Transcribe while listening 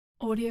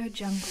Audio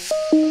Jungle.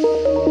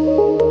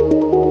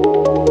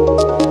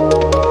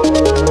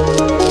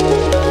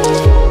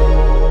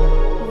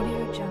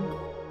 Audio Jungle.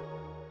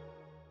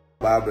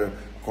 Barber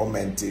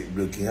commented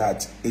Broken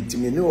Heart. It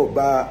me no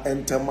ba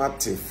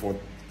entermate for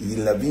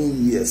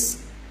 11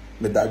 years.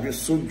 Me that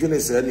so journey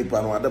any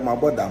pan wa dem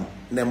abodam.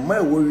 Na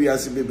my worry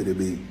as be.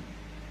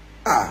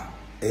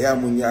 Eya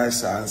munya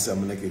sa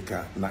ansem ne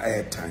keka na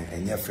airtime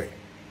enye fe.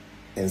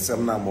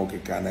 Ensem na mo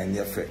keka na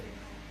enye fe.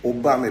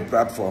 Oba me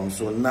platform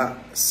so na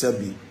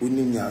sabi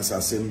unim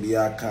nyansa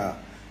sembia ka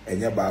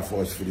enye ba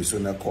force free so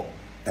na ko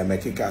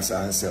emekeka sa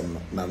ansem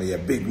na me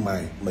big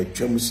mind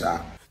matwam sa.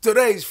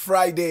 Today is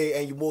Friday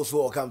and you're most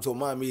welcome to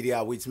my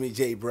media with me,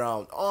 Jay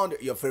Brown, on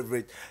your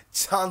favorite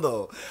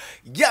channel.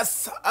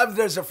 Yes, if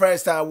there's the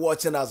first time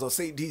watching us or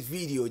see this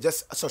video,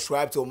 just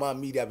subscribe to my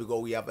media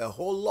because we have a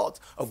whole lot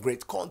of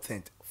great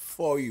content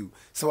for you.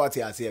 So what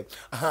you say?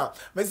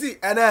 See,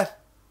 and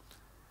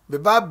the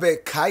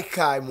babe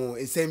kai mo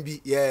SMB,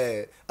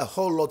 yeah, a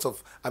whole lot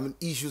of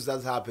issues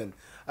that happen.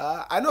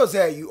 I know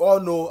say you all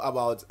know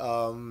about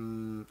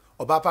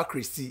Obaapa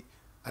Christy,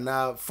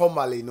 and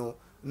formerly no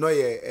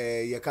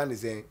you can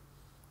say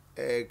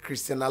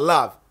Christian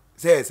Love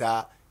says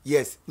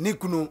yes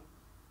Nikunu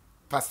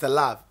Pastor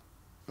Love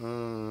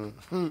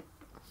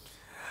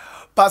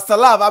Pastor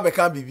Love I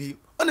become BB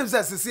on him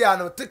says see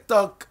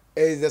TikTok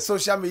is the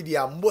social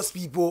media most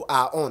people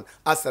are on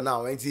as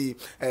now and see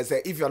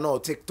say if you're not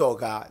on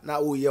TikTok now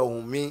oh yeah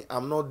me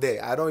I'm not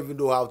there. I don't even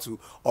know how to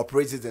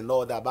operate it and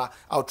all that, but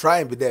I'll try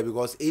and be there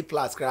because A+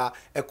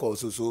 echo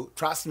so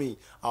trust me,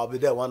 I'll be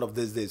there one of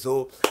these days.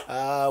 So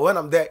when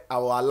I'm there I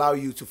will allow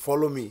you to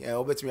follow me and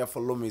obey me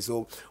follow me,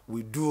 so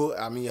we do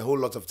a whole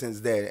lot of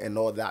things there and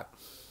all that.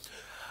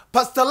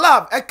 Pastor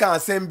Love I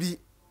can't send be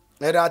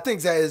and I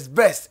think that is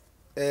best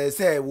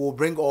say we'll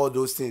bring all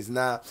those things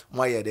now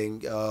my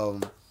then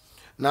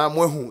now,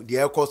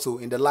 the also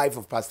in the life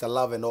of Pastor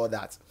Love and all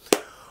that.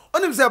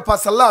 On him say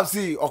Pastor Love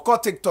see or call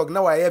TikTok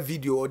now I have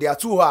video or they are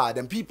too hard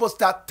and people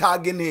start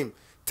tagging him,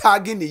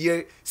 tagging the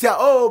year. Say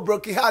oh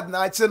Broken Heart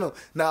now channel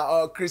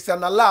now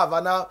Christian Love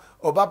and now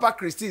Obaapa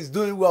Christy is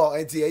doing well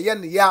and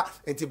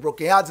and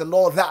Broken Heart and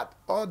all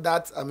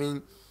that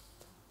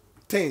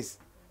things.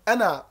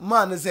 And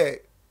man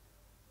say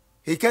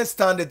he can't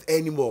stand it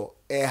anymore.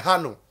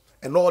 Hano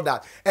and all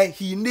that, and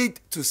he need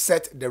to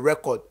set the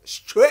record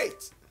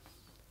straight.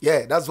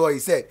 Yeah, that's what he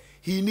said.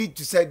 He need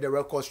to set the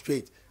record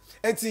straight.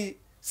 And see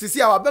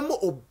our bemo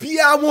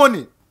obia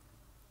morning.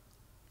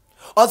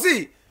 Or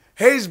see,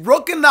 he's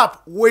broken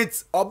up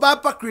with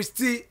Obaapa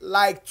Christy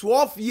like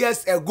 12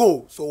 years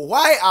ago. So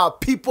why are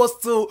people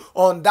still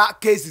on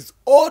that case? It's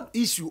old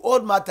issue,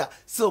 old matter,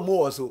 still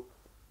more so.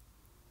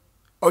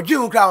 Oji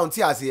ukra on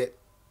tia here.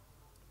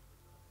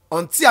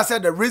 On tia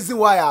said the reason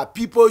why our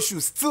people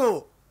should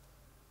still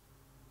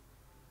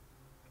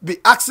be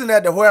asking her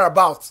the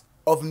whereabouts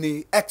of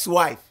the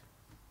ex-wife.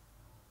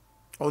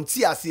 On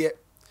TSA.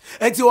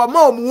 And to a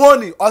mom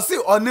warning or say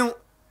on him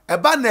a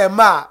banner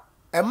man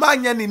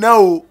yanni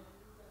now.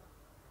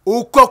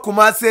 O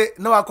Kumase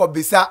no I could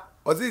be sa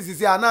or this is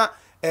Yana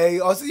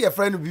or see a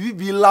friend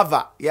be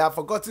lover. Yeah, I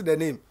forgot the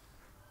name.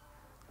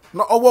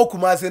 No Owo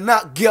Kumase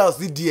not girls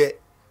the dear.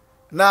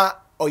 Na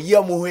or ye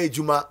mohe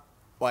juma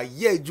or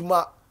ye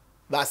juma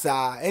that's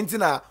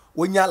entina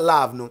when you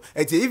love no.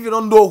 And if you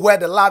don't know where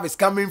the love is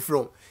coming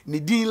from, ni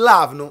din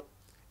love no.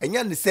 And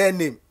you're the same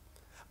name.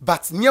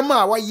 But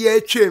nyama wa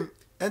ye chem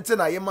ente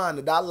na yema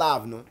and that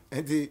love no.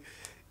 And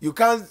you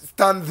can't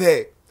stand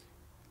there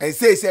and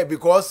say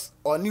because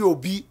on you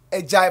be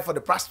a jai for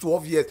the past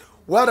 12 years.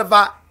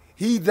 Whatever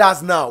he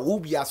does now will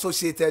be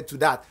associated to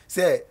that.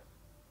 Say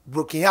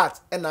Broken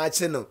Heart and I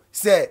channel.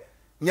 Say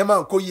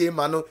nyama nko ye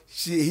mano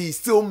he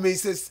still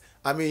misses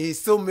he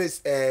still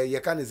miss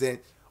you can say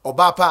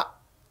Obaapa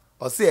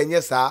or say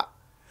yes sir.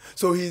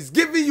 So he's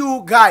giving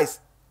you guys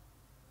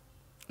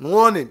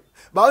warning.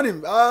 About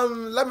him,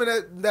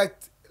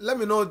 let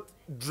me not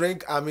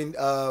drink.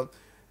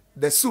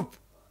 The soup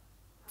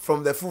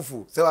from the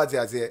fufu. So what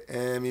I say,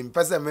 in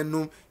person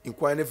menu in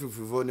quite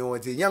fufu. No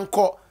one say young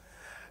co.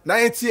 Now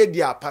it's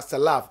dear Pastor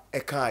Love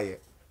Ekaye.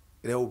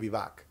 They will be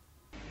back.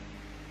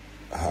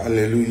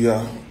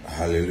 Hallelujah,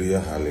 hallelujah,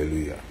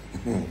 hallelujah.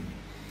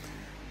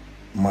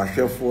 My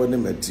chef for the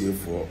material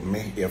for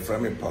me, your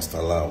friend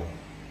Pastor Love.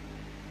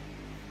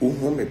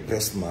 Me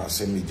personal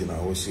semi jina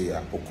hose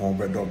ya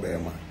okonbedo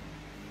bema.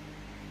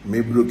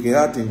 Me Broken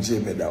Heart in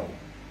Jemedao.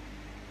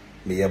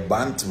 Me a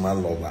bantama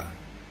lover.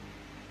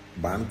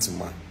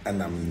 Bantama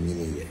and I'm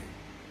ye.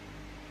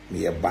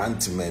 Me a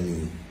bantama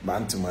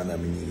na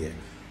ye.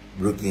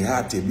 Broken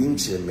Heart a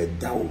binche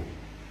medao.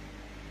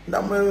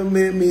 Na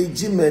me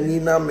jimeni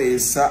na me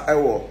sa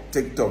ewo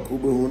TikTok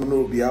ube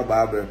no bia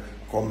barber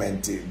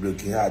comment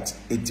Broken Heart.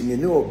 It me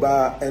no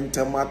ba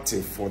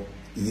entermate for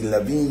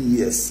 11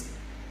 years.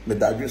 Me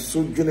that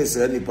so journey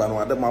any pan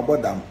wa dem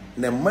abodam.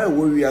 Na my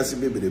worry as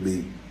be.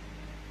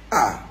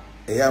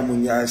 Eya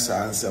munya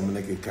sa ansem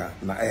ne keka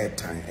na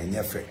airtime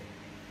enye fe.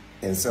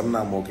 Ensem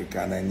na mo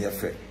keka na enye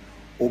fe.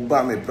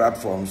 Oba me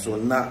platform so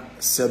na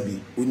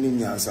sabi unim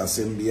nyansa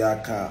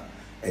sembia ka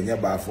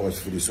enye ba force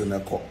firi so na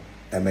ko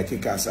e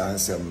mekika sa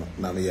ansem no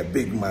na me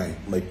big mind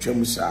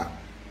matwam sa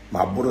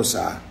maboro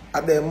sa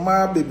ade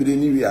ma bebiri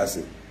ni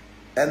wiase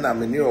ena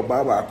me ne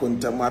Obaapa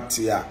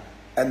akontamate a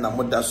ena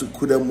moda so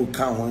kura mu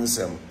ka ho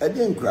nsem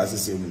ade nkurase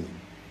sem ni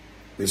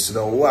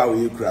besro wo a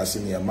we kurase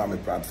ne ma me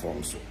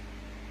platform so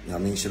na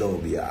me nshira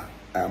obi a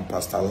I am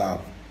Pastor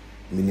Love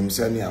minim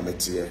se ne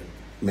amete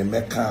me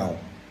meka o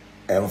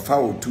emfa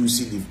o 2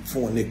 CD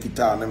phone ne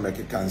kita na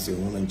mekika nsem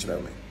hu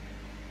nkyere me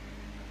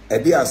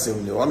edi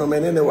asem ni ono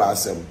mene ne wa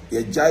asem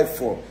ye jai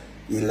for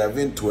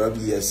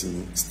 11-12 years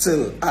in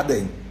still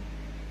aden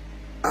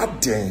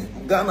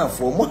Ghana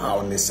for mo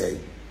how ne say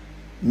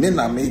me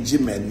na meji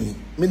mani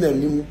me na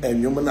nim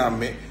enwom na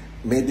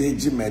me de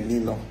ji mani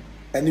no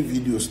any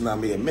videos na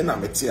me na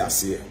mete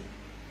ase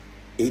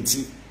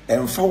eti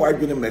emfa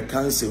wadwene me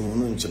kanse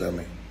hunu nkyere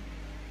me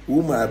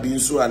uma bi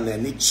nso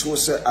anani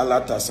chose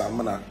alata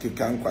samna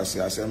kekan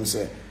kwase asem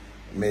se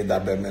me da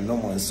be me no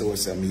mon se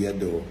se me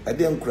yedo e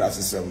de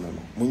nkurase sem no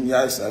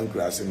munya sa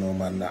nkurase no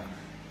man na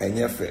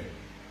enye fe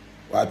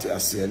wati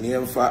ase ne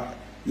emfa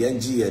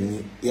yenji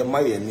yani yema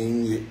yani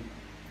nyi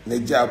ne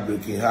ja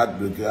breaking heart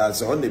breaking heart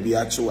so on bi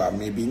achewa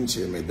me bi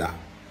nche me da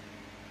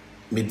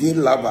me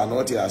din lava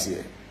no ti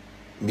ase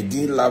me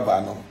din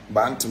lava no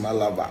bantuma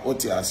lava o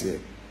ti ase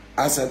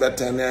asa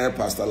betene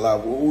Pastor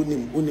Love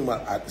unim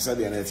asa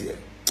de na tie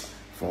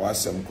for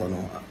wasem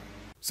kono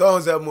so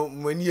on say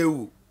mani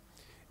ewu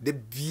the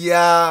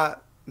bia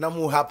na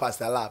mu ha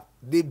Pastor Love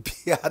the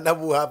bia na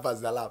mu ha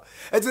Pastor Love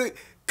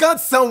can't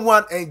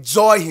someone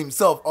enjoy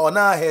himself or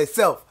now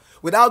herself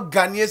without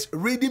Ghanaians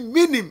reading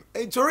meaning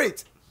into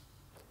it?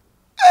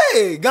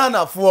 Hey,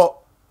 Ghana for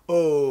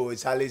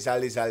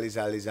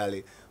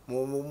Charlie.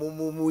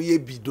 Mu ye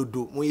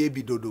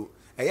bidodo.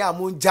 Eya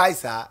mu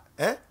jaisa,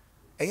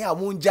 Eya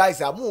mu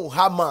jaisa, mu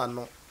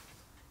hamano.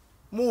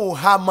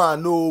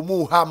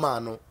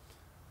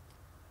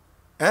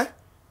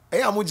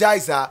 Eya mu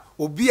jaisa,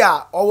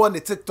 obia owo ne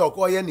TikTok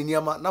oye ni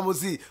niama na mo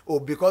see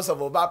because of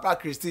Obaapa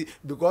Christy,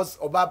 because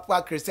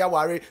Obaapa Christy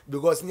worry,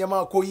 because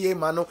niama koye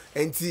mano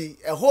enti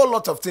a whole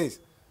lot of things.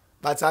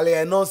 But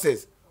ale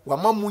nonsense.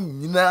 Wamamu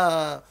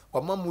nyina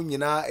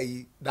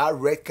that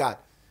red card.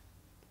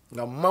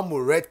 Na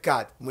mamu red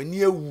card mani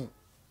ewu.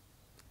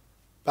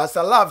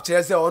 Pastor Love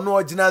chere say ono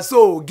original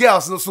so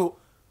girls no so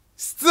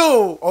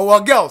still our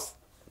girls.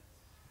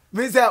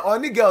 Me say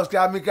only girls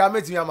can make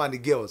me am the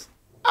girls.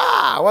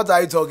 What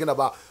are you talking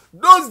about?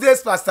 Those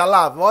days Pastor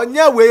Love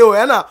onye we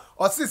o na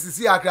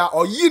osisi akra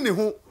oyi ni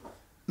hu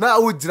na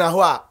o gyina ho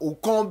a o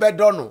kon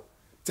bedo no.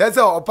 Chere say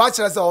o pa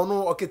chere say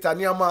ono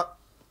okitaniama.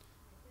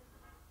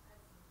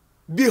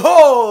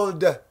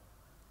 Behold,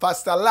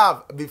 Pastor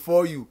Love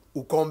before you,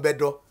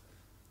 ukombedo.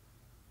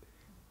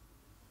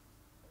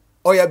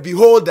 Or a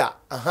beholder.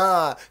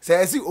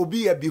 Say, see,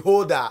 obi a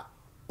beholder.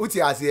 Uti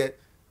asye,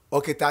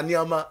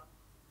 oketaniama.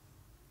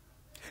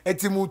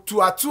 Etimu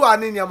tu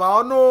ani nyama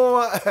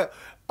ono.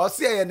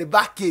 Osiye ni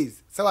back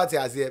case. So what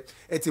asye.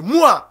 Eti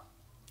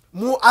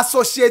mu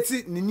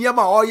associate ni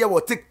nyama oye wo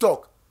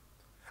TikTok.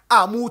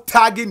 Mu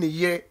tagi ni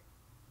ye.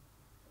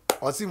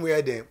 Osi mu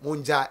ye de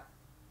munja.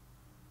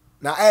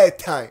 Now, air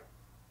time.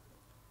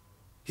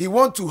 He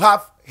want to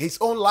have his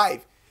own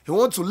life. He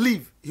want to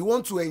live. He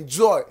want to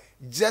enjoy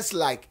just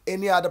like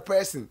any other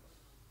person.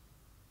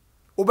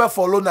 Ube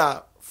follow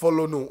no.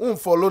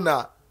 Follow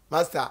na.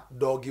 Master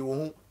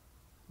doggy.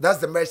 That's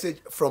the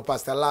message from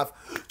Pastor Love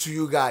to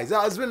you guys.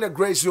 It's been a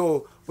great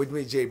show with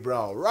me, Jay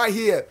Brown, right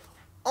here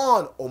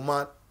on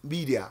Oman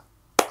Media.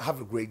 Have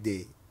a great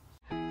day.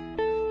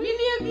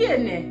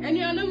 And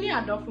you know me,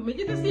 I don't for me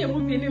to see a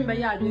movie in my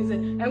yard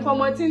and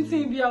come on tin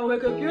be our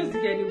work of yours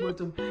again.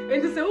 Bottom.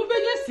 And to say, over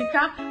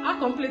Jessica, I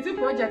completed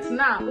projects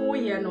now. Oh,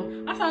 yeah,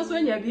 no. I found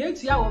when you're able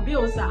to our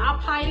bills are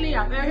up highly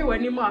up everywhere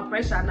anymore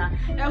pressure now.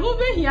 And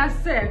over here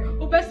said,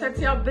 over set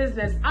your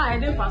business. I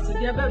didn't pass to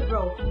the other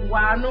bro.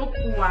 Wano.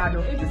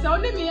 It is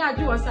only me, I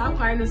do a sound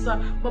kind of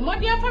stuff. But more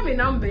dear family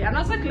number, and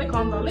as I click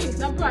on the link,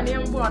 now brand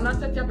new and I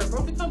set up a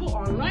profitable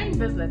online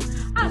business.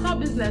 As our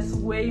business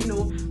way, you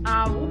know,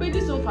 we'll be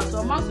this so fast.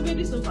 So be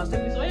this so fast. So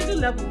you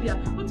level here.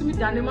 What to me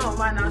the animal of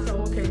mine answer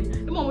okay.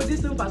 The one with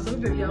this so fast. So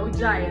baby, I will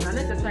giant and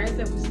let us try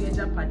and say we see a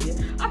jump at here.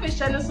 I feel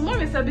China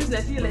small is a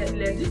business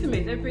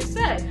legitimate. Every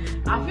said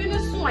I feel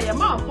so I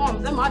am out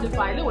forms them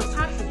modify little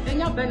taxes and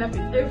your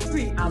benefits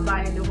every I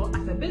buy in the world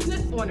as a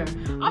business owner.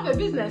 I have a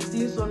business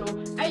deal so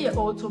no a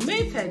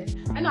automated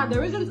and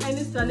there isn't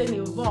any selling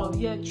involved.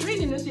 Yeah,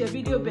 training is your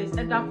video based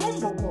and that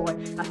phone call.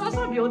 As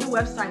also build the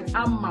website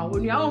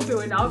when you are pay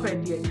without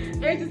ready.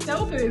 It is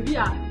self baby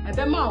at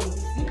the mouth.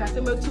 You can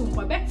say two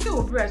for back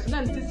to breast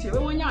and this year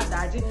when you're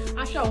daddy.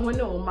 I shall one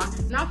no ma.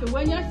 Now if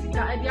when you're sick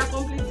I are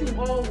completing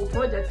all the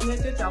projects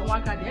needed to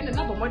work at the end and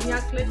number one you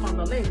click on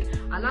the link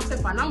and ask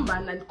for number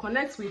and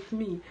connect with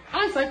me.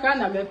 Answer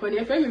can I make when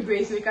your family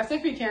base because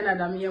if you can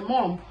I'm your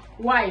mom,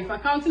 wife,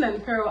 accounting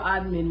and payroll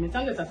admin, me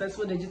a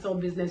successful digital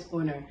business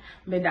owner.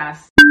 Me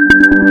das.